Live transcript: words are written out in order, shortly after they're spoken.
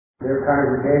dear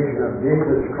congregation of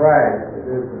Jesus Christ, it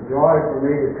is a joy for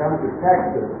me to come to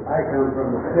Texas. I come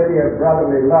from the city of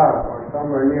brotherly love, or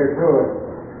somewhere near to it.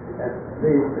 At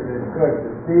least it is good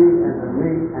to see and to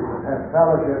meet and to have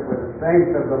fellowship with the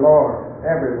saints of the Lord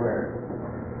everywhere.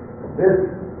 This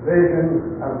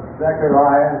vision of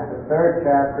Zechariah, the 3rd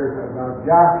chapter, about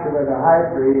Joshua the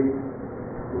high priest,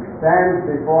 who stands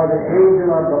before the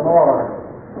angel of the Lord,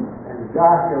 and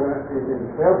Joshua is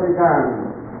in filthy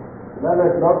garments. Let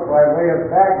us look by way of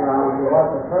background to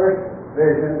what the first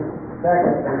vision,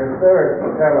 second, and the third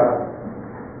tell us.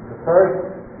 The first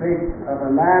speaks of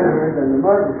a man who is in the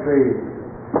myrtle tree.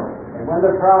 And when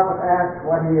the prophet asks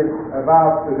what he is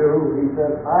about to do, he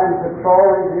says, I'm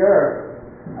patrolling the earth.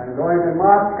 I'm going to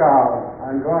Moscow.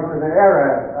 I'm going to the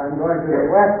Arabs. I'm going to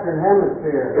the Western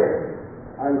Hemisphere.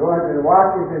 I'm going to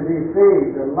Washington, D.C.,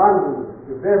 to London,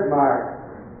 to Bismarck,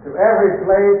 to every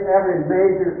place, every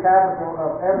major capital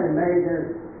of every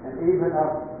major, and even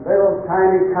of little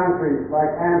tiny countries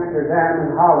like Amsterdam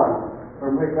and Holland,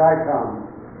 from which I come.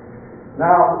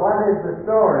 Now, what is the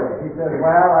story? He says,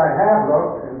 well, I have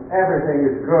looked, and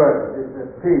everything is good. It's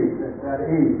at peace, it's at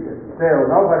ease, it's still,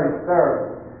 nobody's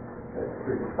stirring. It's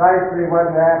precisely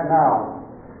what we have now.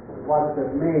 What does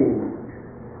it mean?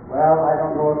 Well, I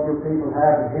don't know if you people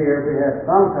have it here. We have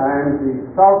sometimes these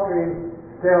sultry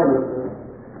stillnesses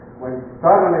when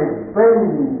suddenly,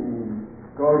 boom,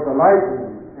 goes the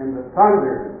lightning and the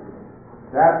thunder.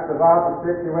 That's about the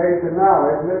situation now,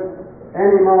 isn't it?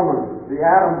 Any moment, the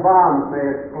atom bombs may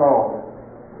explode.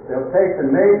 They'll take the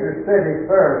major cities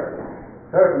first,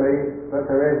 certainly, but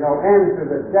there is no end to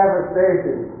the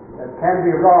devastation that can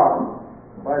be wrought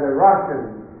by the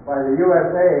Russians, by the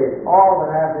USA, all that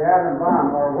have the atom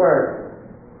bomb or worse.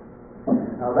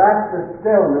 Now that's the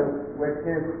stillness which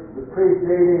is the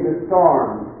preceding the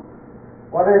storm.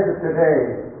 What is it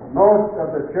today? Most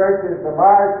of the churches, the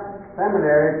large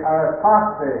seminaries, are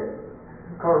apostate.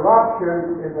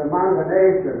 Corruption is among the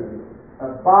nations.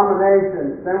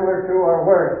 Abominations similar to or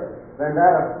worse than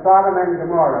that of Sodom and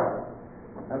Gomorrah.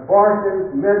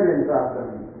 Abortions, millions of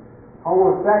them.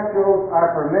 Homosexuals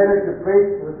are permitted to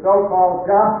preach the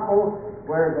so-called gospel,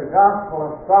 where the gospel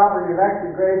of sovereign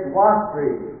election grace was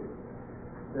preached.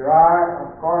 There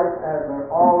are, of course, as there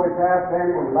always have been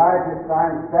in Elijah's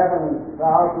time, 7,000,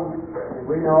 and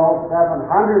we know 700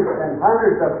 and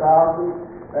hundreds of thousands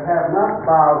that have not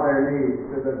bowed their knees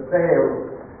to the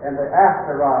Baal and the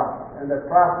Ashtaroth and the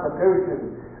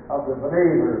prostitution of the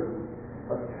believers.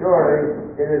 But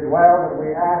surely it is well that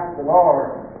we ask the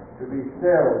Lord to be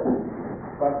still.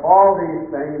 But all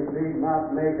these things need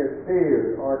not make us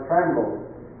fear or tremble.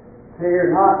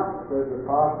 Fear not, says the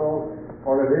apostle,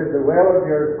 for it is the will of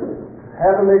your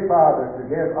heavenly Father to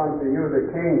give unto you the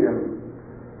kingdom.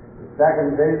 The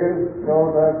second vision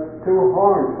shows us 2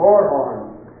 horns, 4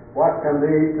 horns. What can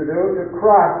these to do? To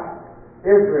crush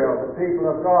Israel, the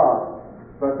people of God.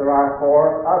 But there are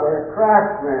 4 other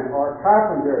craftsmen or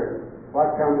carpenters.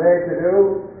 What come they to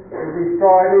do? To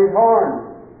destroy these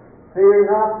horns. Fear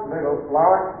not, little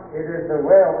flock, it is the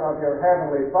will of your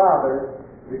heavenly Father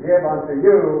to give unto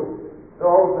you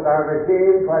those that are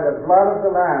redeemed by the blood of the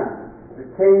Lamb, the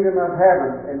kingdom of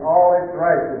heaven in all its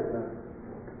righteousness.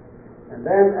 And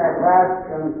then at last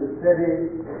comes the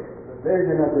city, the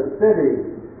vision of the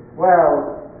city.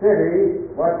 Well, city,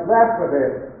 what's left of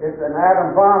it? It's an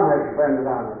atom bomb expended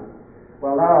on it.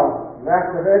 Well, now,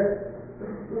 left of it,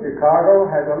 Chicago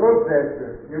has a loop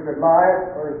district. You could buy it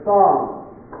for a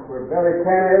song, where Billy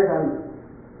Penn is, and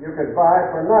you could buy it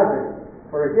for nothing.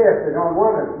 For a gift, they don't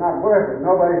want it, it's not worth it,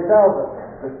 nobody sells it.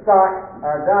 The stocks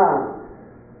are down,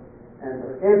 and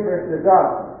the interest is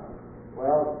up.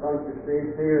 Well, don't you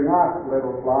see, fear not,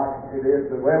 little flock, it is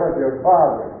the will of your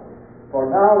Father. For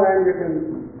now then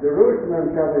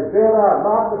Jerusalem shall be built out,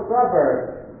 not the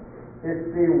suburbs.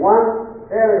 It's the one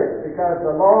area, because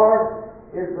the Lord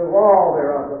is the wall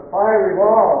thereof, the fiery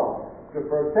wall, to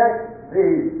protect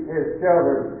these, his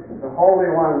children. The Holy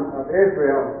One of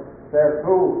Israel says,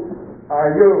 who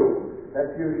are you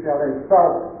that you shall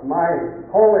insult my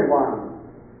Holy One?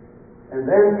 And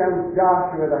then comes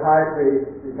Joshua the high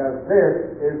priest, because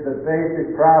this is the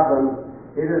basic problem.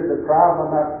 It is the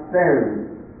problem of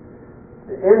sin.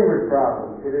 The inward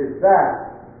problem. It is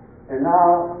that. And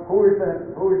now, who is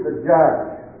the judge?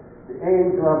 The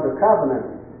angel of the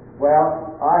covenant.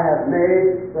 Well, I have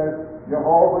made, says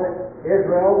Jehovah,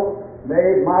 Israel,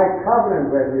 made my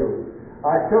covenant with you.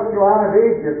 I took you out of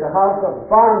Egypt, the house of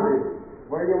bondage,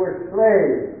 where you were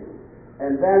slaves,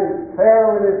 and then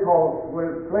Pharaoh and his host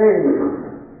will slay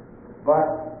you.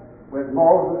 But with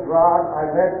Moses' rod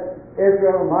I led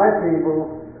Israel, my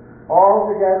people,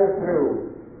 all together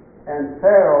through, and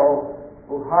Pharaoh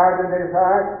who hardened his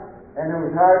heart, and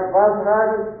whose heart was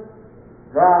hardened,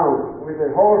 drowned with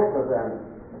a host of them.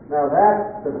 Now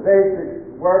that's the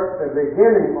basic work, the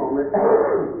beginning moment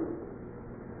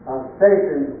of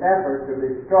Satan's effort to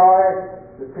destroy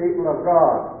the people of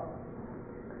God.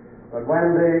 But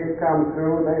when they come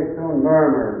through, they soon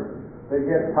murmur. They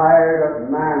get tired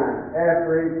of manna,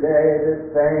 every day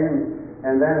the same,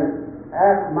 and then,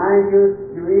 mind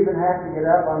you, you even have to get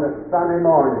up on a Sunday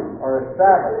morning or a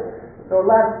Sabbath. So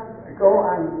let's go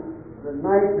on the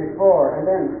night before, and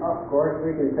then, of course,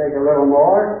 we can take a little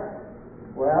more.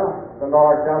 Well, the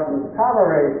Lord doesn't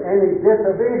tolerate any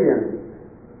disobedience.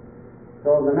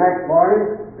 So the next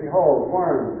morning, behold,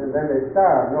 worms, and then they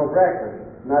starve, no breakfast,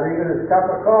 not even a cup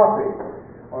of coffee,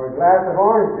 or a glass of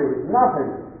orange juice,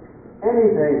 nothing.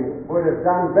 Anything would have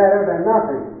done better than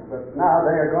nothing, but now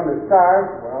they are going to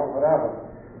starve, well, whatever.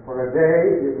 For a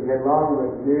day, you can get along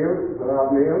with meals,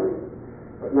 without meals,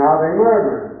 but now they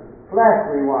murmur. Flesh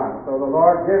we want, so the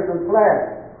Lord gives them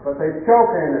flesh, but they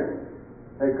choke in it.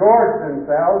 They gorge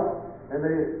themselves, and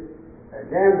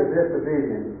again, the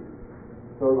disobedience.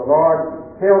 So the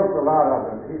Lord kills a lot of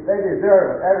them. They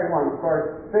deserve it. Everyone, of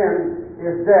course, sin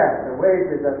is death, the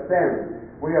wages of sin.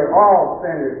 We are all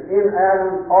sinners. In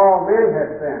Adam, all men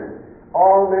have sinned.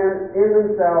 All men in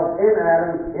themselves, in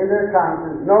Adam, in their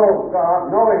conscience, know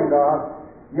God, knowing God,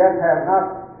 yet have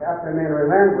not kept Him in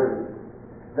remembrance.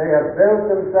 They have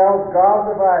built themselves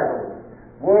gods of idols,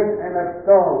 wood and of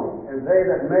stone, and they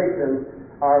that make them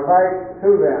are like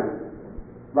to them.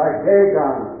 Like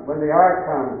Dagon, when the ark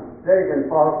comes, Dagon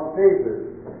falls to pieces.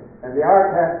 And the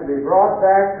ark has to be brought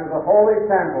back to the holy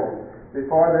temple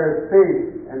before there is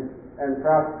peace and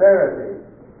prosperity.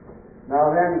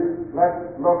 Now then, let's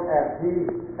look at him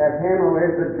who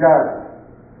is the judge.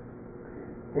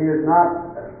 He is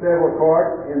not a civil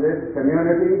court in this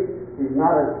community. He's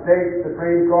not a state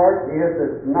Supreme Court. He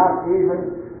is not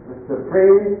even the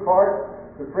Supreme Court,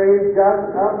 Supreme Judge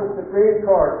of the Supreme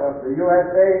Court of the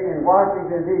USA in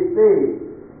Washington, D.C.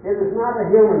 It is not a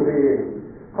human being.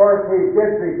 Of course, he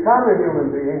did become a human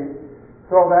being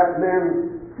so that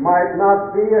men might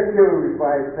not be accused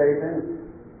by Satan,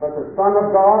 but the Son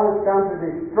of God has come to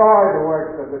destroy the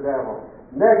works of the devil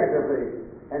negatively,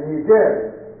 and he did,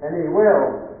 and he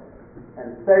will,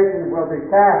 and Satan will be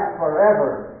cast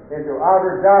forever into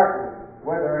outer darkness,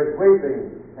 where there is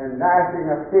weeping and gnashing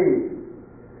of teeth.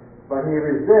 But he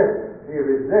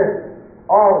resists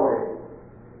always.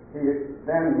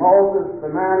 Then Moses,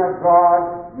 the man of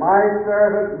God, my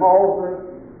servant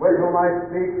Moses, with whom I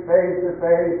speak face to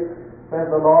face, says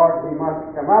the Lord, he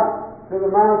must come up to the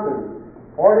mountain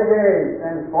 40 days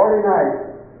and 40 nights,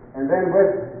 and then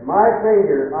with my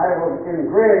finger I will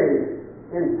engrave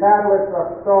in tablets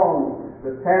of stone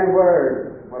the 10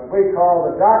 words, what we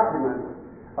call the document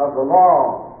of the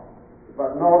law.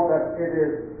 But note that it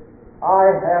is,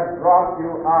 I have brought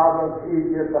you out of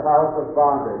Egypt, the house of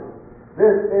bondage.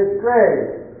 This is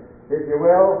grace, if you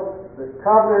will, the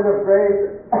covenant of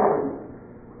grace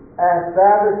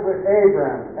established with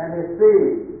Abraham and his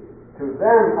seed. To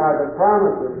them are the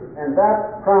promises, and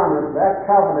that promise, that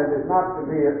covenant is not to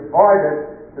be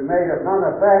avoided, to make of none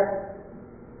effect.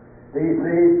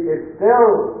 It's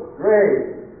still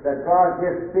grace that God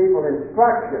gives people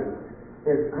instruction.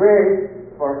 It's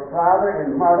grace for father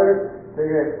and mother to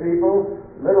give people,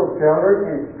 little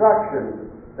children, instruction.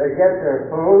 They get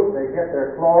their food, they get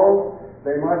their clothes,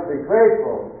 they must be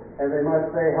grateful. And they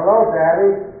must say, hello,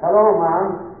 Daddy, hello,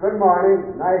 Mom, good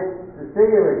morning, nice to see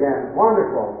you again,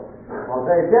 wonderful. Well,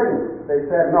 they didn't. They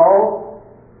said no.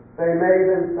 They made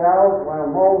themselves,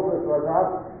 while Moses was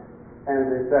up,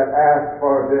 and they said, as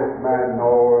for this man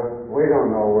Noah, we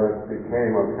don't know what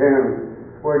became of him.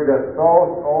 We're just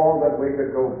so old that we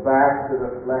could go back to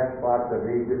the flesh pots of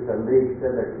Egypt, the leeks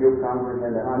and the cucumbers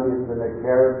and the onions and the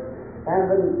carrots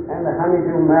and the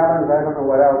honeydew melons. I don't know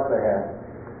what else they had.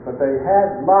 But they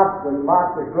had lots and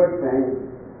lots of good things,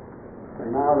 and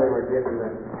now they were getting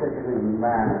the sickening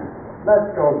manna.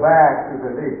 Let's go back to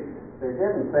the leeks. They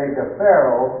didn't think of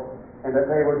Pharaoh, and that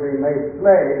they would be made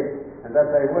slaves, and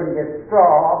that they wouldn't get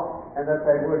straw, and that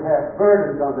they would have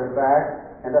burdens on their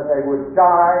back, and that they would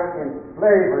die in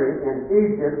slavery in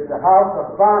Egypt, the house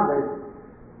of bondage,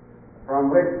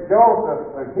 from which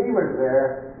Joseph, when he was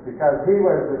there, because he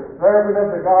was the servant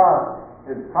of the God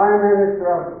and prime minister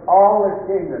of all the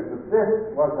kingdoms. But this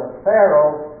was a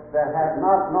Pharaoh that had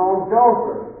not known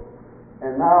Joseph.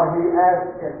 And now he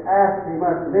asked he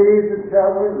must leave the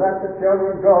children, let the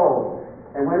children go.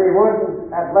 And when he wouldn't,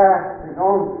 at last his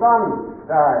own son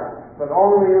died, but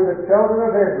only in the children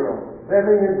of Israel,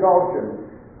 living in Goshen,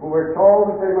 who were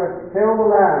told that they must kill the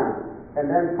lamb and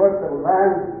then put the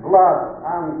lamb's blood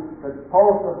on the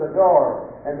post of the door,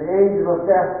 and the angel of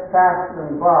death passed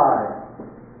them by.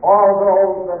 All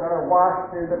those that are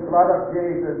washed in the blood of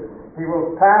Jesus, he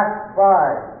will pass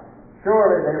by.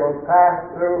 Surely they will pass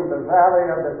through the valley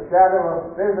of the shadow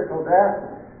of physical death,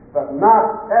 but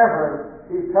not ever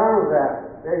eternal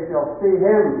death. They shall see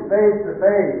him face to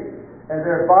face, and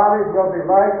their bodies will be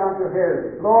like unto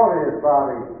his glorious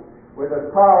body, with the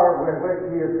power with which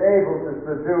he is able to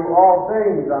subdue all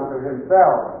things unto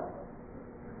himself.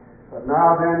 But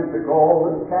now then, the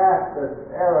golden calf that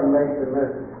Aaron mentioned,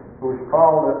 who's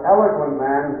called an eloquent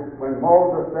man, when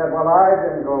Moses said, well, I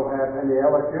didn't go have any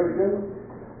elocution.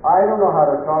 I don't know how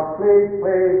to talk. Please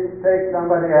take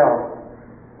somebody else.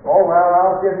 Oh, well,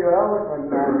 I'll give you an eloquent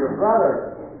man, your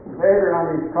brother. Later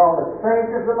on, he's called the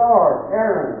saint of the Lord,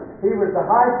 Aaron. He was the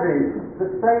high priest, the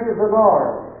saint of the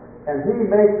Lord. And he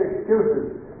makes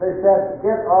excuses. They said,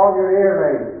 get all your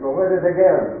earrings. Well, where did they get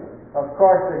them? Of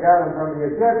course, they got them from the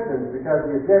Egyptians, because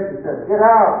the Egyptians said, get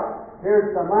out.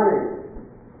 Here's some money.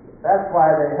 That's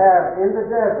why they have in the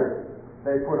desert,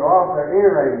 they put off their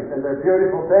earrings and their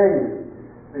beautiful things,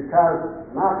 because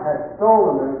not had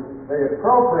stolen them, they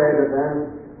appropriated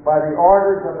them by the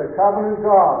orders of the covenant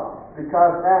God,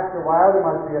 because after a while there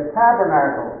must be a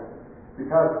tabernacle,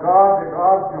 because God, the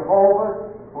God Jehovah,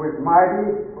 who is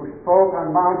mighty, who spoke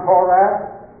on Mount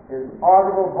Horeb in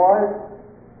audible voice,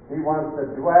 he wants to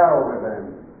dwell with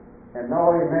them. And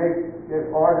now he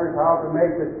gives orders how to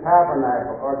make the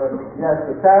tabernacle,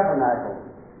 the tabernacle.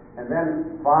 And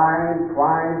then fine,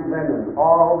 twined linen,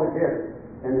 all the gifts.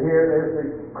 And here is the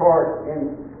court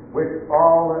in which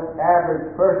all the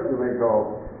average person may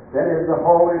go. Then is the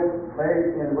holy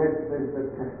place in which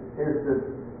is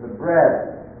the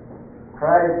bread.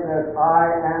 Christ says, I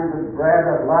am the bread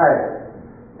of life.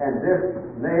 And this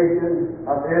nation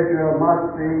of Israel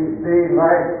must be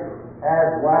like as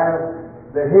while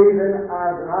the heathen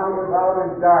are round about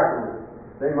in darkness.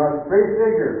 They must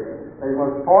prefigure, they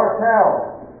must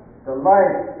foretell the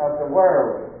light of the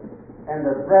world and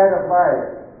the bread of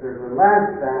life. There's a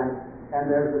lampstand and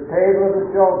there's the table of the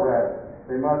showbread.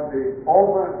 They must be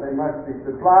open, they must be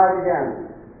supplied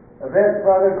again. This,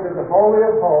 brothers, to the Holy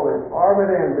of Holies, or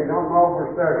within, we don't know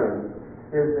for certain,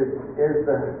 is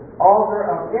the altar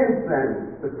of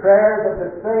incense, the prayers of the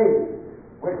saints,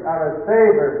 which are a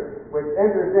savor, which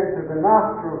enters into the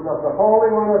nostrils of the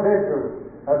Holy One of Israel,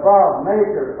 above,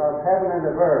 maker of heaven and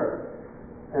of earth.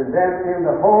 And then in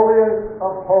the holiest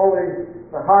of holies,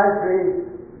 the high priest,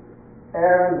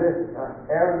 Aaron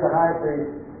the high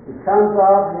priest, he comes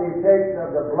out and he takes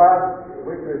of the blood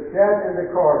which was shed in the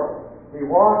court. He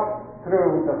walks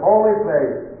through the holy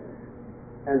place,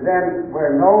 and then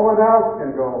where no one else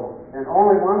can go, and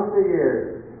only once a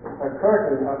year, a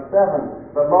curtain of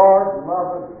 7. The Lord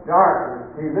loveth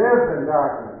darkness. He lives in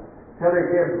darkness till he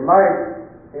gives light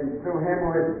through him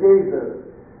who is Jesus.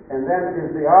 And then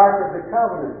is the Ark of the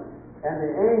Covenant, and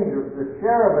the angels, the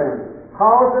cherubim.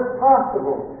 How is it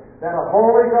possible that a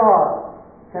holy God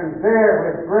can bear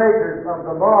with breakers of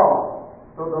the law?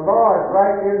 So the law is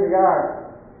right in the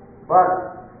ark.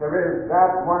 But there is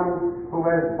that one who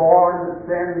has borne the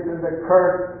sins and the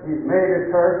curse. He's made a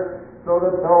curse so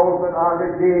that those that are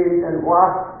redeemed and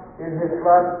washed in his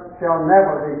blood shall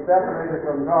never be separated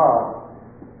from God.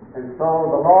 And so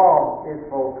the law is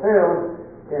fulfilled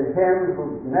in him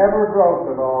who never broke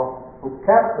the law, who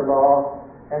kept the law,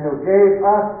 and who gave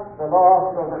us the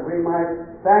law so that we might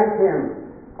thank him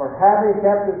for having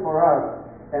kept it for us,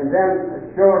 and then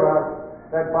assure us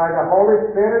that by the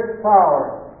Holy Spirit's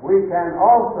power we can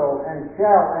also and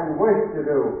shall and wish to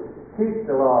do, keep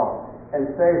the law, and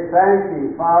say, thank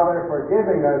you, Father, for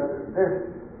giving us this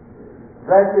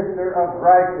register of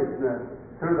righteousness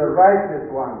through the righteous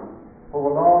one, who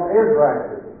alone is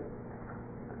righteous.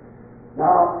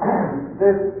 Now,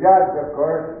 this judge, of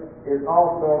course, is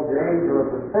also the angel of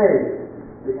the faith,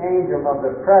 the angel of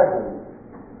the presence.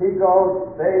 He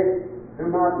goes, they do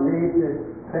not need to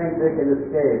think they can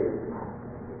escape.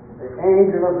 The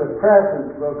angel of the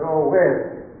presence will go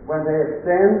with when they have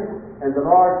sinned, and the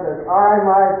Lord says, I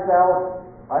myself,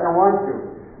 I don't want you.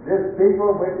 This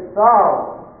people which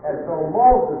thou, as though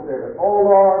Moses did it, oh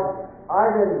Lord, I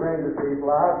didn't bring the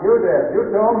people out, you did, you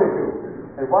told me to.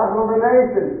 And what will the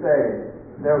nations say?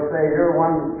 They'll say, you're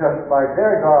one just like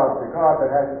their God, the God that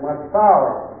has much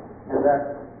power. And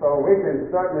that, so we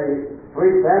can certainly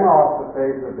sweep them off the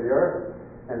face of the earth.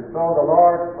 And so the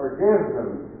Lord forgives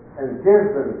them and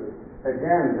gives them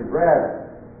again the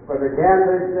bread. But again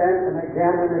they sin, and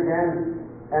again,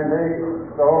 and they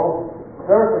so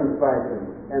serpents bite them.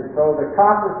 And so the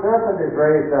copper serpent is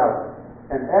raised up,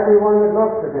 and everyone that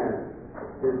looks at him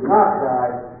is not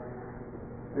died,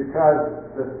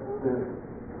 because the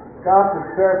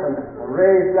scoffed serpent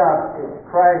raised up,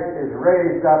 Christ is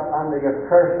raised up on the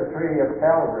accursed tree of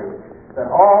Calvary,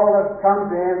 that all that come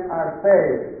to him are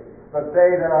saved, but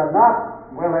they that are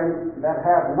not willing, that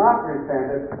have not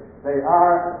repented, they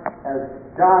are, as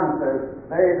John says,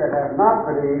 they that have not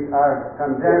believed are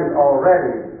condemned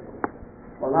already.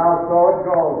 Well, now so it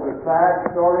goes. The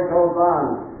sad story goes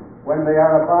on. When they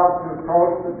are about to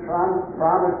approach the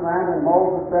promised land, and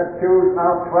Moses said, choose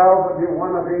out 12 of you,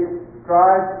 one of each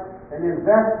tribe, and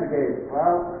investigate.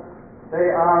 Well,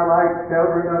 they are like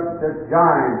children of the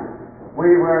giants. We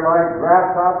were like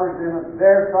grasshoppers in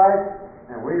their sight,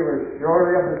 and we were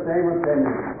surely of the same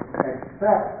opinion.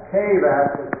 Except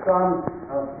Caleb, the son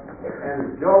of,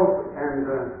 and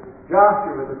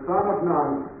Joshua, the son of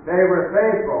Nun, they were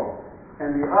faithful,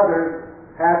 and the others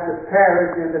had to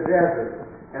perish in the desert.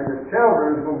 And the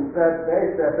children whom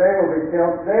they said they will be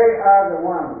killed, they are the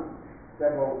ones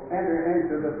that will enter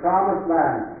into the promised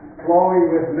land,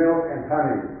 flowing with milk and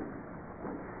honey.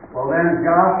 Well, then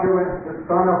Joshua, the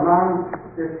son of Nun,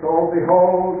 is told,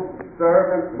 behold,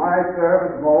 my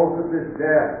servant Moses is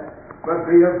dead, but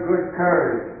be of good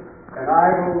courage, and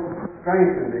I will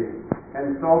strengthen thee.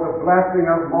 And so the blessing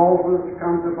of Moses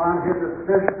comes upon his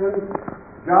assistant,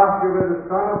 Joshua, the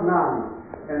son of Nun.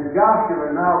 And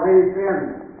Joshua now leads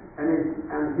in,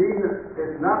 and he is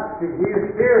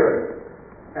fearless.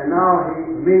 And now he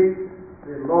meets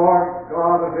the Lord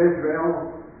God of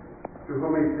Israel, to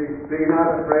whom he speaks, be not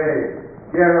afraid.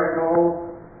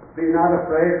 Jericho, be not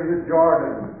afraid of the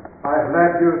Jordan. I've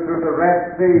led you through the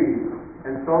Red Sea.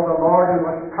 And so the Lord Jordan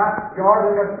was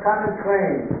cut in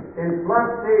twain. In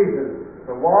flood season,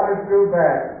 the waters drew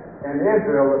back, and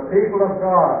Israel, the people of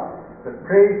God, the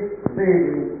priests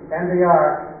leading, and the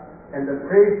ark, and the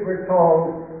priests were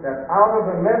told that out of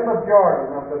the middle of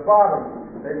Jordan, of the bottom,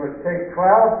 they must take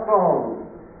 12 stones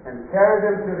and carry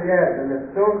them to the edge. And as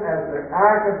soon as the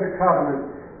ark of the covenant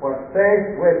was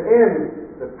safe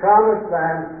within the promised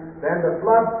land, then the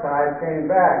flood tide came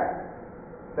back.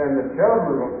 Then the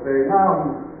children will say,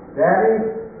 now, Daddy,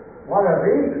 what are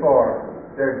these for?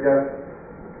 They're just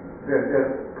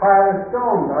piles of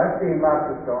stones. I've seen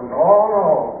lots of stones. Oh,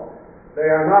 no, they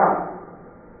are not.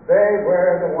 They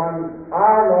were the ones,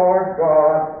 our Lord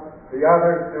God, the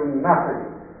others do nothing.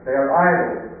 They are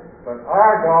idols. But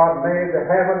our God made the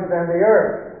heavens and the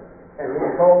earth. And He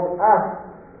told us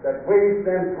that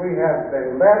since we have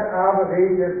been led out of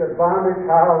Egypt, the bondage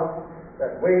house,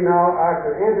 that we now are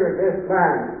to enter this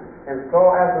land. And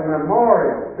so as a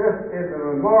memorial, this is a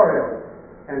memorial.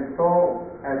 And so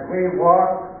as we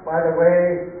walk by the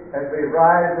way, as we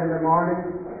rise in the morning,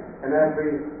 and as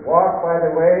we walk by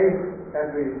the way, as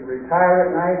we retire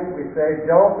at night, we say,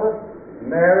 Joseph,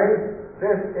 Mary,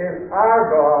 this is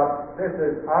our God, this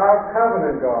is our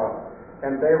covenant God.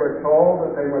 And they were told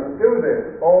that they must do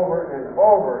this over and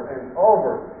over and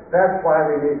over. That's why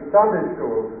we need Sunday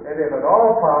schools, and if at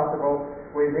all possible,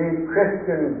 we need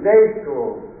Christian day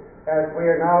schools, as we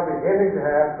are now beginning to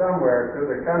have somewhere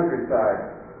through the countryside.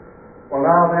 Well,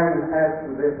 now then, as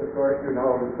to this, of course, you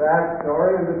know the sad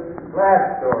story and the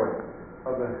glad story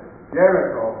of the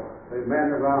Jericho. They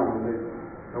men around, and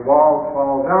the walls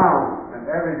fall down, and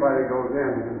everybody goes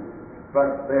in.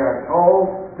 But they are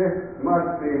told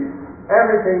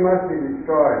everything must be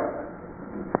destroyed,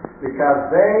 because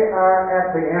they are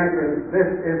at the entrance. This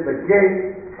is the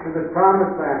gate to the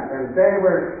promised land, and they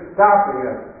were stopping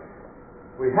us.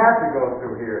 We had to go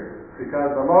through here,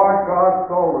 because the Lord God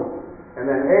told us. And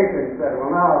then Achan said,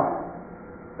 well, now,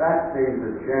 that seems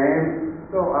a shame,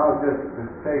 so I'll just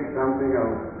take something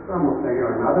or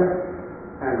another,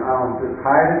 and I'll just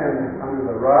hide it under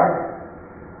the rug.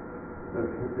 That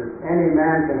any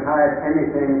man can hide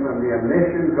anything from the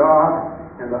omniscient God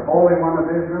and the Holy One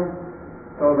of Israel.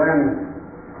 So then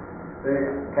they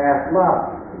cast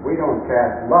lots. We don't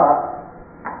cast lots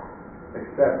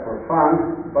except for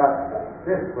fun, but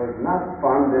this was not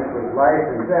fun, this was life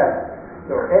and death.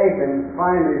 So Achan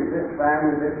finally, this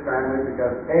family,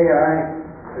 because Ai,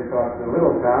 they thought it's a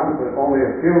little town, but only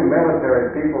a few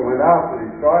military people went out to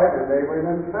destroy it, and they were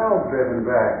themselves driven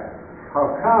back.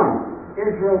 How come?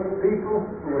 Israel's people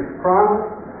who was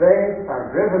promised, they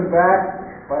are driven back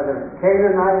by the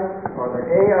Canaanites or the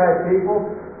Ai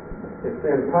people. It's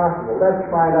impossible. Let's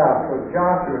find out. So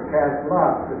Joshua cast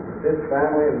lots to this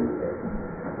family and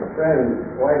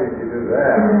friends. Why did you do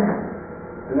that?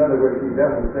 In other words, he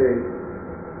doesn't say,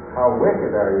 how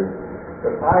wicked are you?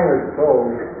 But I was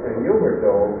told, and you were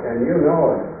told, and you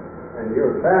know it, and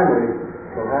your family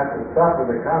will have to suffer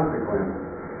the consequence.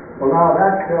 Well, now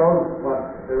that shows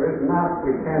what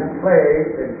we can't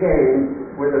play a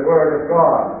game with the Word of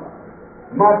God.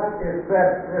 Much is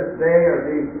said this day or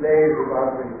these days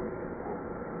about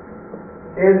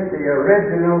the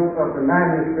originals of the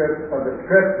manuscripts of the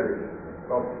Scriptures.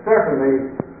 So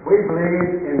certainly we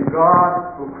believe in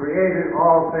God who created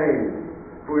all things,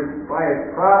 who is by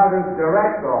His providence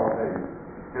directs all things,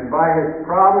 and by His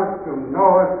promise to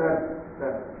Noah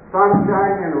that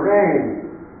sunshine and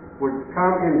rain would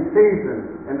come in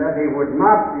season, and that He would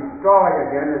not destroy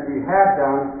again as He had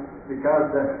done,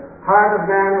 because the heart of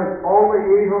man was only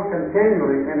evil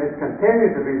continually, and it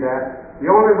continued to be that. The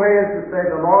only way is to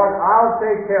say, the Lord, I'll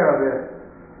take care of this,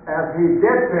 as He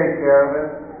did take care of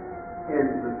it in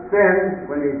the sin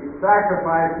when He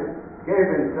sacrificed it, gave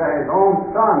His own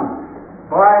Son,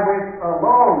 by which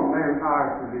alone men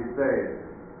are to be saved.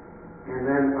 And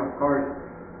then, of course,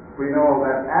 we know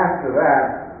that after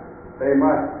that, the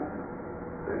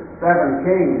 7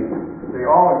 kings, they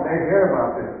hear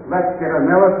about this. Let's get a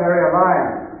military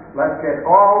alliance. Let's get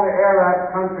all the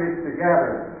Arab countries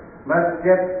together. Let's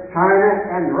get China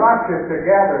and Russia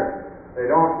together. They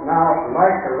don't now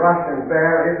like the Russian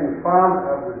bear, isn't fond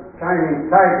of the Chinese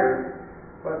tigers,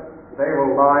 but they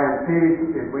will lie in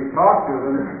peace if we talk to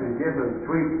them and give them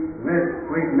sweet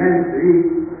mints to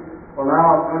eat. Well,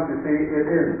 now, don't you see, it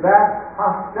is that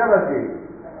hostility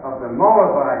of the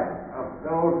Moabites, of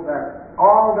those that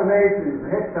all the nations,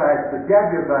 the Hittites, the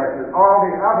Jebusites, and all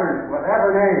the others,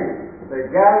 whatever name, they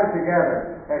gathered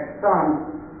together,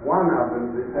 except one of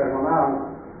them, they said, well,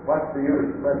 now, what's the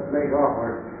use? Let's make off.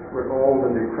 We're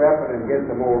old and decrepit and get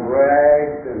some old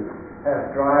rags and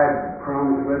have dried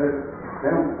crumbs with it.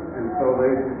 And so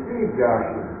they deceived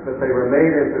Joshua, but they were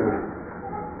made into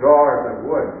drawers of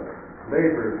wood,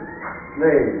 laborers,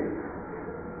 slaves,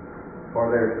 for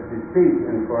their deceit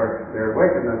and for their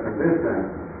wickedness in this sense.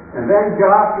 And then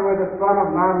Joshua, the son of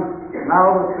Nun, now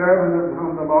the servant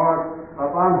of the Lord,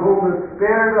 upon whom the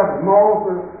spirit of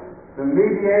Moses, the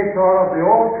mediator of the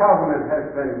old covenant,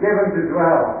 has been given to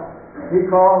dwell. He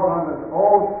calls on this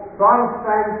old sun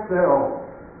stand still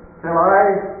till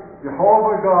I,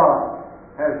 Jehovah God,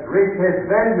 has wreaked His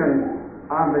vengeance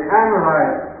on the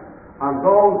Amorites, on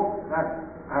those that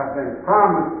have been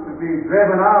promised to be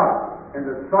driven out. And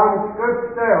the sun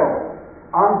stood still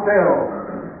until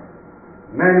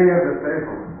many of the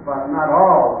people, but not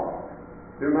all,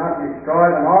 do not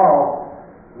destroy them all,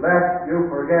 lest you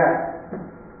forget.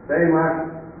 They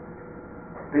must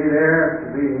be there to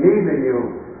be needing you,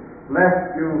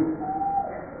 lest you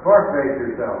forfeit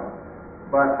yourself.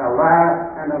 But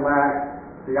alas and alas,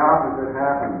 the opposite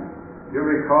happened. You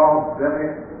recall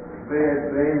Balak,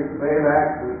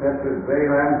 who said to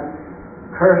Balaam,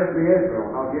 curse me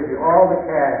Israel. I'll give you all the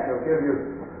cash. I'll give you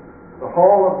the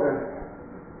whole of the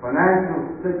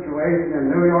financial situation in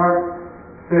New York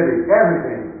City,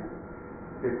 everything,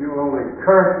 if you will only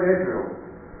curse Israel,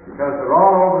 because they're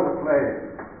all over the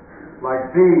place.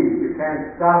 Like bees, you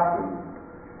can't stop them.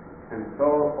 And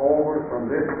so over from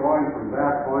this point, from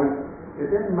that point, it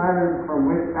didn't matter from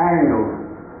which angle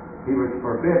he was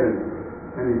forbidden.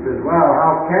 And he says, well,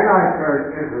 how can I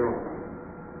curse Israel?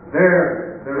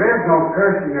 There is no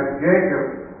cursing of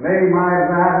Jacob. May my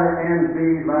latter end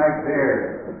be like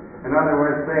theirs. In other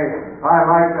words, say, I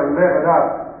like to live it up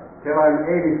till I'm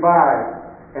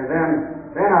 85, and then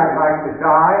I'd like to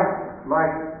die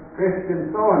like Christian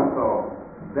so-and-so.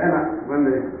 Then,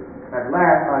 at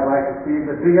last, I'd like to see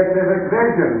the beatific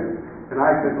vision, and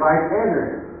I could like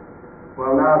enter.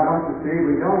 Well, now, don't you see,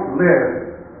 we don't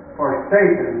live for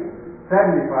Satan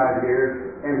 75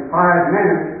 years and 5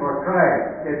 minutes for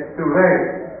Christ. It's too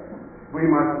late. We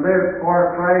must live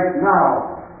for Christ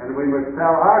now, and we must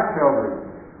tell our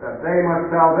children that they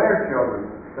must tell their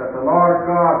children that the Lord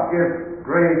God gives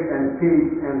grace and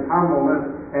peace and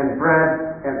humbleness and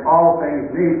bread and all things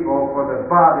needful for the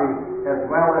body as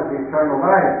well as eternal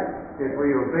life, if we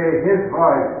obey His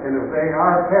voice and obey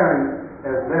our parents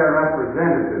as their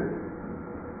representatives.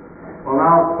 Well,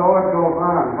 now, so it goes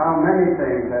on. How many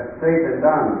things has Satan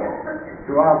done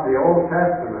throughout the Old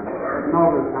Testament?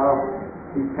 Notice how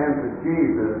he tempted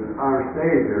Jesus, our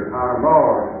Savior, our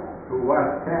Lord, who was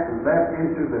led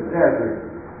into the desert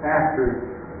after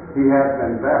He had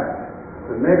been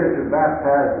submitted to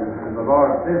baptism, and the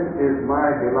Lord, this is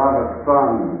my beloved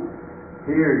Son,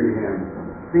 hear ye Him,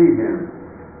 see Him.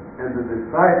 And the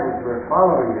disciples were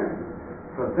following Him.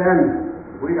 But then,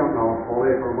 we don't know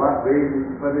fully for what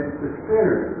reason, but it's the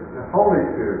Spirit, the Holy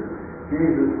Spirit.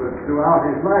 Jesus was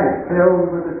throughout His life filled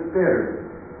with the Spirit.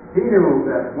 He knew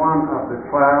that one of the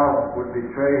 12 would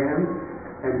betray Him,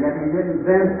 and yet He didn't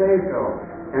then say so.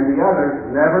 And the others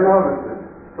never noticed it.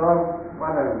 So,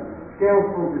 what a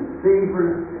skillful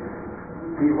deceiver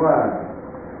He was.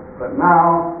 But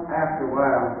now, after a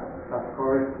while, of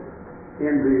course,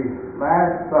 in the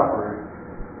Last Supper,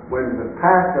 when the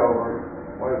Passover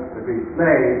was to be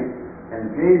slain,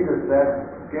 and Jesus said,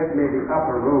 "Give me the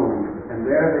upper room," and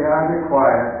there they are in the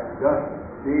quiet, just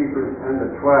Jesus and the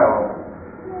 12,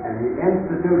 and he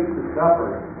institutes the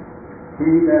supper.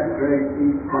 "He that drinks,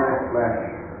 eats my flesh,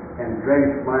 and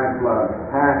drinks my blood,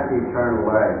 hath eternal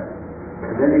life."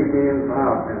 And then he gives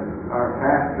out, and our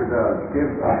pastor does,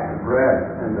 gives us the bread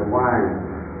and the wine,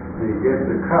 and he gives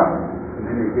the cup, and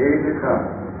then he gave the cup.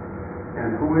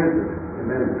 And who is it? And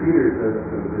then Peter says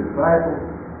to the disciple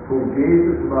whom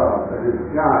Jesus loved, that is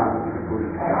John, who's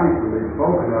constantly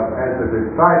spoken of as the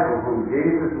disciple whom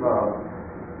Jesus loved.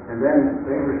 And then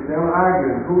they were still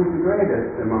arguing, who's the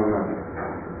greatest among us?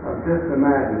 Now just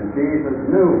imagine, Jesus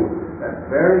knew that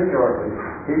very shortly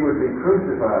he would be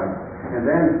crucified. And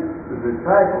then the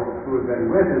disciples who had been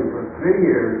with him for 3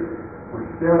 years would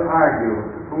still argue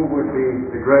who would be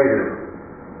the greater.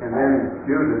 And then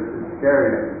Judas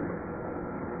Iscariot,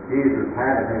 Jesus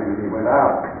had him and he went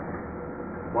out.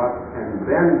 And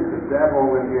then the devil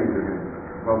went into him.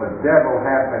 Well, the devil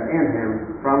had been in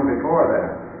him from before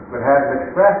that, but hadn't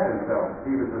expressed himself.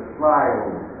 He was a sly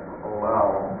old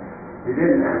owl. He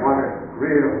didn't want to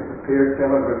really appear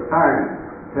till it was time,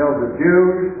 till the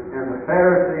Jews and the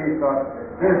Pharisees thought,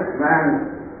 this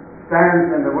man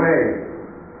stands in the way.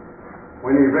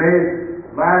 When he raised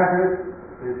Lazarus,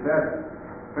 he said,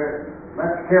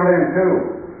 let's kill him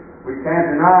too. We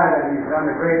can't deny that he's done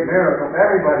a great miracle.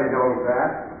 Everybody knows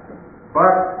that.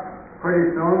 But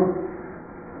pretty soon,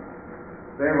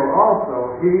 he will all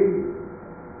believe.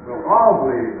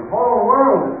 The whole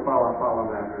world is following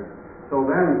after it. So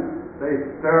then they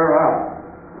stir up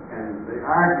and they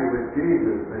argue with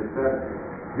Jesus. They said,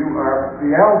 "You are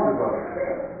Beelzebub."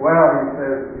 Well, he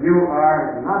says, "You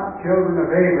are not children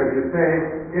of Abraham." You say,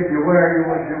 if you were, you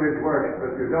would do his works,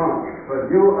 but you don't.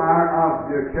 But you are of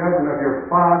the children of your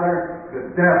father, the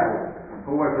devil,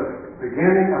 who was the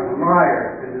beginning of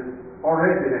liars and is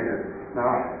originator.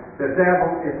 Now, the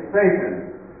devil is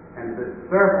Satan, and the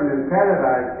serpent in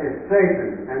paradise is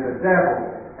Satan, and the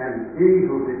devil, and he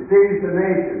who deceives the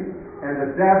nations, and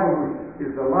the devil who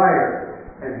is the liar,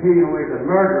 and he who is a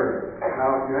murderer.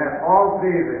 Now, you have all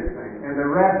three of these things. And the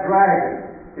red dragon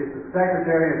is the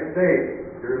Secretary of State.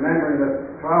 You remember in the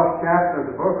 12th chapter of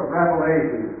the book of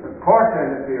Revelation, the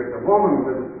portent appeared, the woman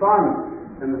with the sun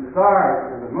and the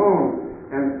stars and the moon,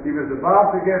 and he was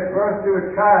about to give birth to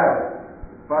a child,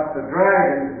 but the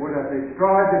dragon would have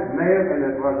destroyed his male, and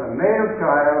it was a male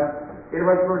child. It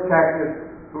was protected,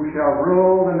 who shall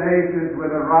rule the nations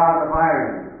with a rod of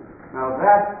iron. Now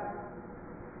that's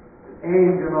the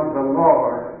angel of the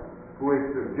Lord who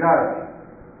is to judge.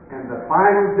 And the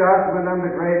final judgment on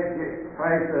the great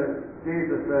Christ, as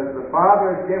Jesus says, the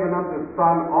Father has given unto the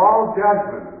Son all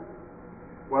judgment.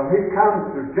 Well, he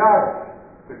comes to judge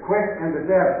the quick and the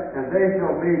dead, and they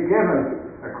shall be given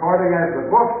according as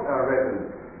the books are written.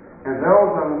 And those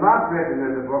that are not written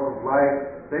in the book of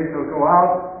life, they shall go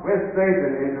out with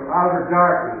Satan into outer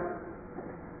darkness.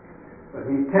 But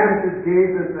he tempted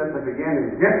Jesus at the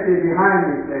beginning. Get thee behind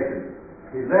me, Satan.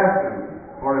 He left him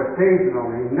for a season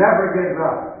only. He never gives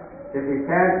up. If he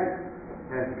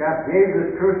has got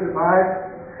Jesus crucified,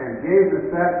 and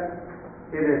Jesus said,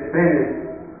 "It is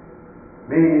finished,"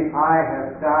 meaning I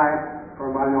have died for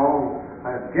mine own.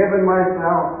 I have given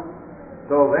myself,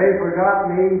 though they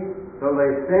forgot me, though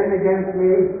they sinned against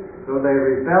me, though they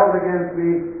rebelled against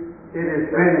me, it is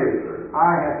finished.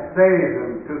 I have saved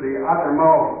them to the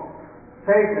uttermost.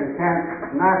 Satan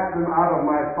can't snatch them out of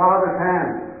my Father's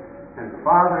hand, and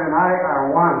Father and I are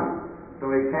one. So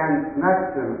he can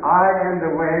snatch them. I am the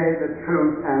way, the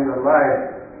truth, and the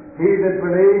life. He that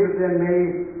believeth in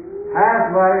me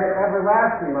has life,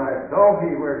 everlasting life. Though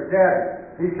he were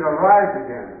dead, he shall rise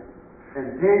again.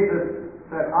 And Jesus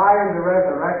said, I am the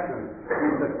resurrection.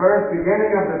 He's the first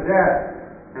beginning of the dead.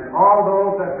 And all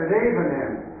those that believe in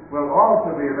him will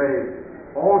also be raised.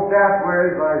 O death, where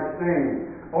is thy sting?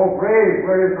 O grave,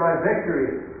 where is thy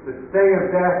victory? The sting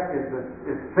of death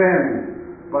is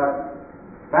sin. But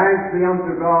thanks be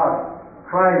unto God,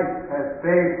 Christ has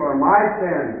paid for my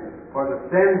sins, for the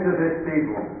sins of his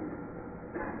people.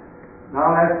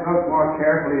 Now let's look more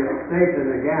carefully at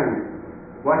Satan again,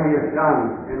 what he has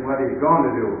done and what he's going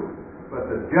to do. But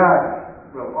the judge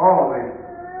will always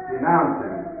denounce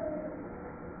him.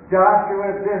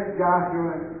 This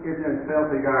Joshua is in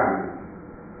filthy garments.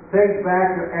 Think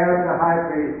back to Aaron the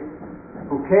high priest,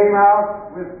 who came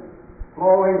out with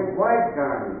flowing white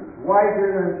garments,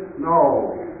 whiter than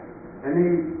snow. And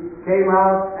he came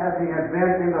out as he had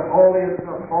been in the holiest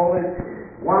of holies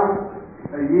once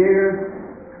a year,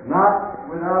 not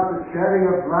without the shedding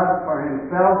of blood for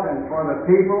himself and for the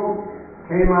people.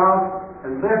 came out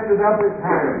and lifted up his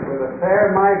hands with a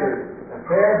fair mitre, a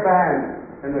fair band,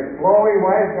 and a glory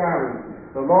white garment.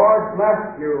 The Lord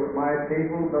bless you, my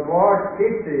people. The Lord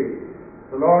keep thee.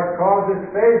 The Lord cause his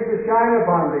face to shine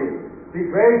upon thee, be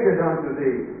gracious unto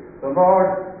thee. The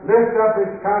Lord lift up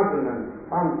his countenance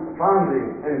upon thee,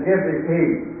 and give thee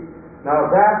peace.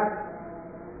 Now that's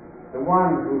the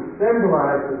one who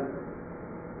symbolizes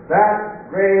that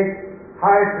great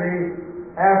high priest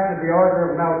after the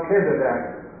order of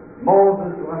Melchizedek.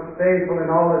 Moses was faithful in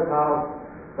all his house,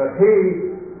 but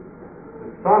he,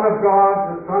 the Son of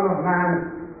God, the Son of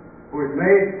Man, who is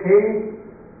made king,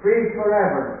 priest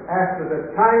forever, after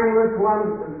the timeless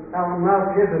one of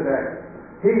Melchizedek,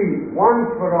 he, once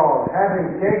for all,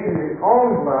 having taken his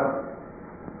own blood,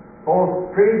 both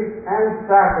priest and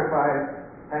sacrifice,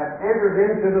 hath entered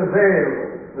into the veil.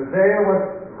 The veil was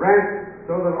rent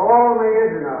so that all may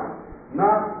enter now,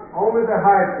 not only the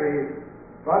high priest,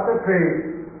 but the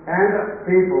priest and the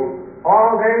people.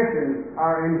 All nations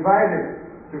are invited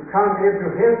to come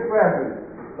into his presence,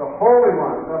 the Holy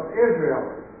One of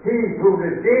Israel, he who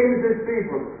redeems his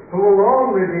people, who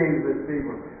alone redeems his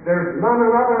people. There's none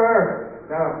on other earth.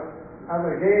 Now,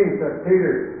 other games that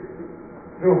Peter,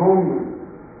 through whom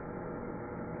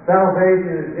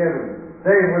salvation is given.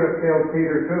 They would have killed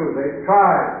Peter too. They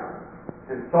tried.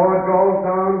 And so it goes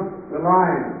down the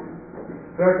line.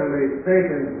 Certainly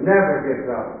Satan never gives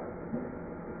up.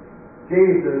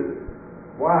 Jesus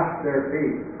washed their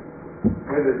feet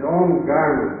with his own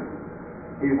garment.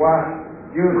 He washed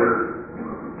Judas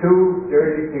 2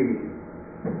 dirty feet.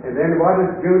 And then what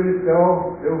does Judas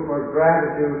do for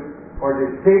gratitude, for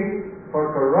deceit, for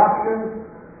corruption,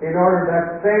 in order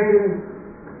that Satan,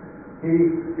 he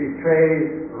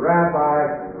betrays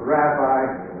Rabbi,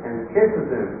 and kisses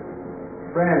him.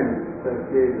 Friend, says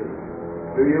Jesus,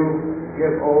 do you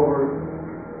give over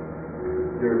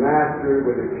your master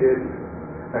with a kiss?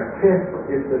 A kiss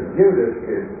is the Judas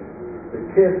kiss, the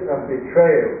kiss of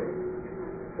betrayal,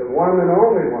 the one and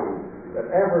only one that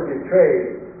ever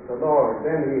betrayed the Lord.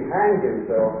 Then he hanged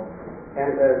himself,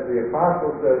 and as the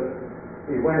apostle says,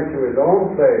 he went to his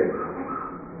own place.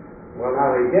 Well,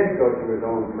 now he did go to his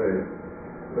own place,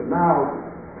 but now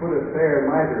put a fair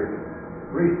mitre,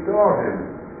 restore him,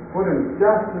 put him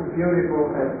just as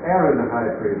beautiful as Aaron the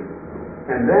high priest.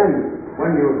 And then,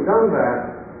 when you've done that,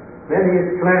 then he is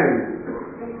cleansed.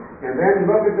 And then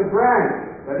look at the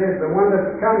branch, that is the one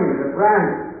that's coming, the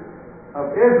branch of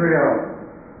Israel,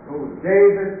 who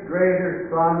David's greater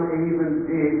son, even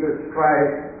Jesus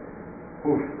Christ,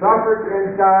 who suffered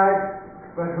and died,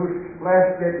 but whose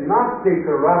flesh did not see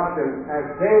corruption as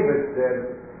David did,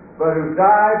 but who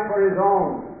died for his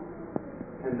own,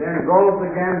 and then rose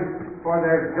again for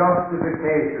their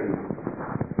justification,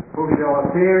 who shall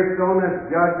appear soon as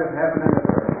judge of heaven and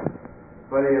earth.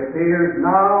 But he appears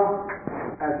now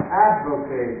as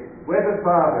advocate with the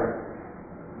Father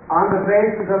on the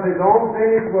basis of his own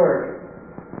finished work.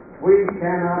 We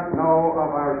cannot know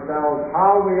of ourselves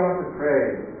how we ought to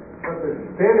pray, but the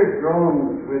Spirit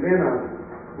groans within us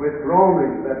with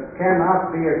groanings that cannot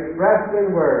be expressed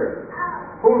in words.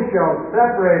 Who shall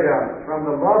separate us from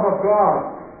the love of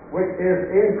God, which is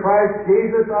in Christ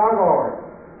Jesus our Lord?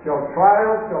 Shall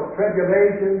trials, shall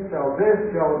tribulation, shall this,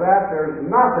 shall that? There's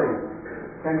nothing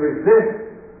can resist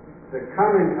the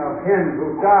coming of him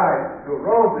who died, who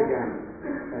rose again.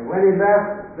 And when he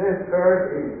left this earth,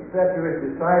 he said to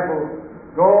his disciples,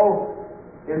 go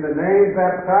in the name,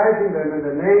 baptizing them in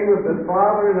the name of the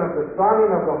Father and of the Son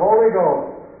and of the Holy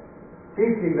Ghost,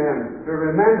 teaching them to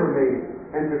remember me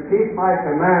and to keep my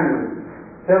commandments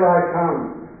till I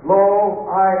come. Lo,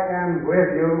 I am with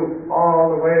you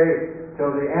all the way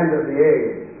till the end of the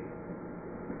age.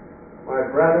 My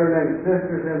brethren and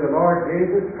sisters in the Lord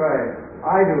Jesus Christ,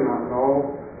 I do not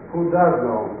know. Who does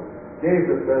know?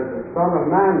 Jesus says, the Son of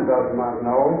Man does not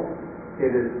know. It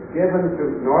is given to,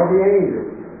 nor the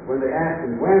angels. When they ask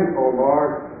him, when, O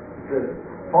Lord? He says,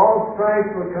 false Christ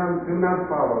will come, do not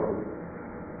follow them.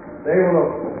 They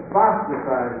will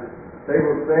apostatize. They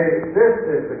will say, this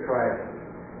is the Christ.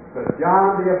 But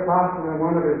John the Apostle in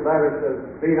one of his letters says,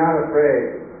 be not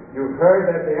afraid. You've heard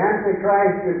that the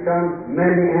Antichrist should come.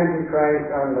 Many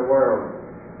Antichrists are in the world.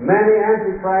 Many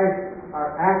Antichrists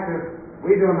are active.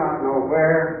 We do not know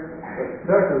where, but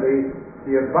certainly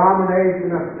the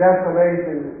abomination of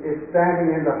desolation is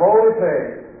standing in the holy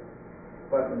place.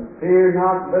 But fear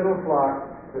not, little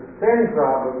flock, the sin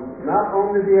problem, not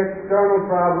only the external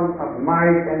problem of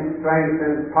might and strength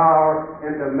and power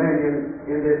and dominion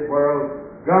in this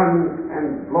world, guns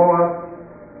and blow-ups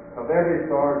of every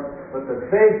sort, but the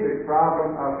basic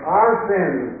problem of our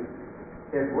sins,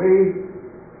 if we,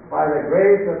 by the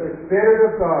grace of the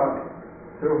Spirit of God,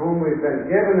 through whom we've been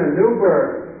given a new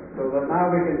birth, so that now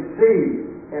we can see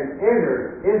and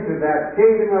enter into that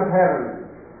kingdom of heaven,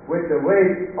 which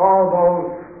awaits all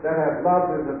those that have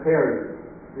loved His appearing.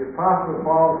 The Apostle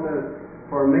Paul says,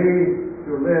 "For me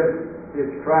to live is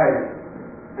Christ,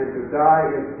 and to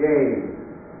die is gain."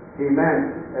 He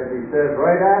meant, as he says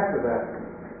right after that,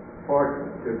 for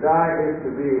to die is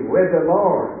to be with the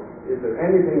Lord. Is there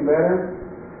anything better?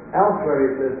 Elsewhere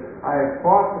he says, "I have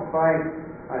fought the fight,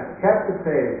 I've kept the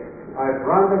faith, I've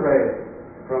run the race.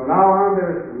 From now on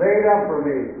there is laid up for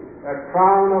me a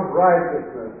crown of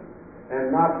righteousness,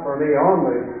 and not for me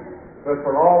only, but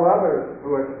for all others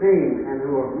who have seen and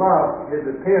who have loved His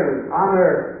appearance on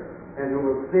earth, and who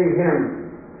will see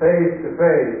Him face to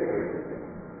face."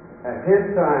 At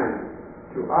His time,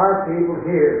 to our people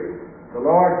here, the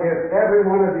Lord gives every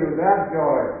one of you that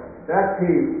joy, that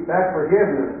peace, that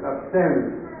forgiveness of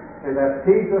sins, and that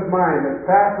peace of mind that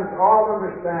passes all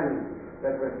understanding,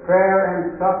 that with prayer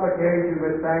and supplication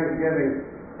with thanksgiving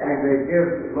we may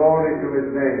give glory to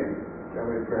His name. Shall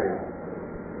we pray?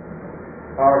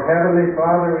 Our Heavenly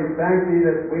Father, we thank Thee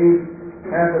that we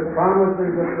have the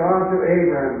promises of God to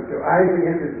Abraham, to Isaac,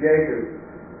 and to Jacob.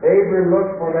 Abraham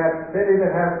looked for that city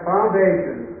that has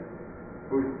foundations,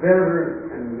 whose builder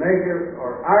and maker,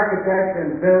 or architect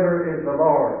and builder, is the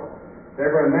Lord.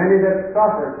 There were many that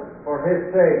suffered for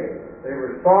His sake. They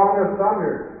were sawn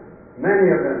asunder, many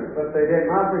of them, but they did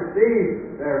not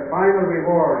receive their final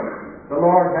reward. The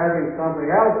Lord having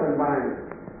something else in mind,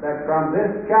 that from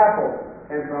this chapel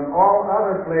and from all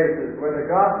other places where the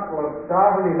gospel of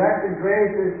sovereign elected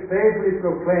grace is faithfully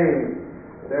proclaimed,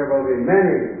 there will be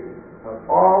many of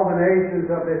all the nations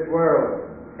of this world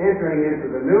entering into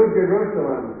the new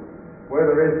Jerusalem, where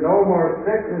there is no more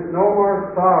sickness, no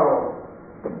more sorrow,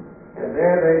 and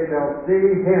there they shall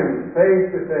see Him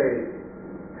face to face.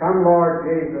 Come, Lord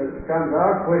Jesus, come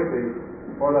thou quickly,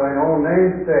 for thine own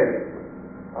name's sake.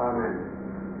 Amen.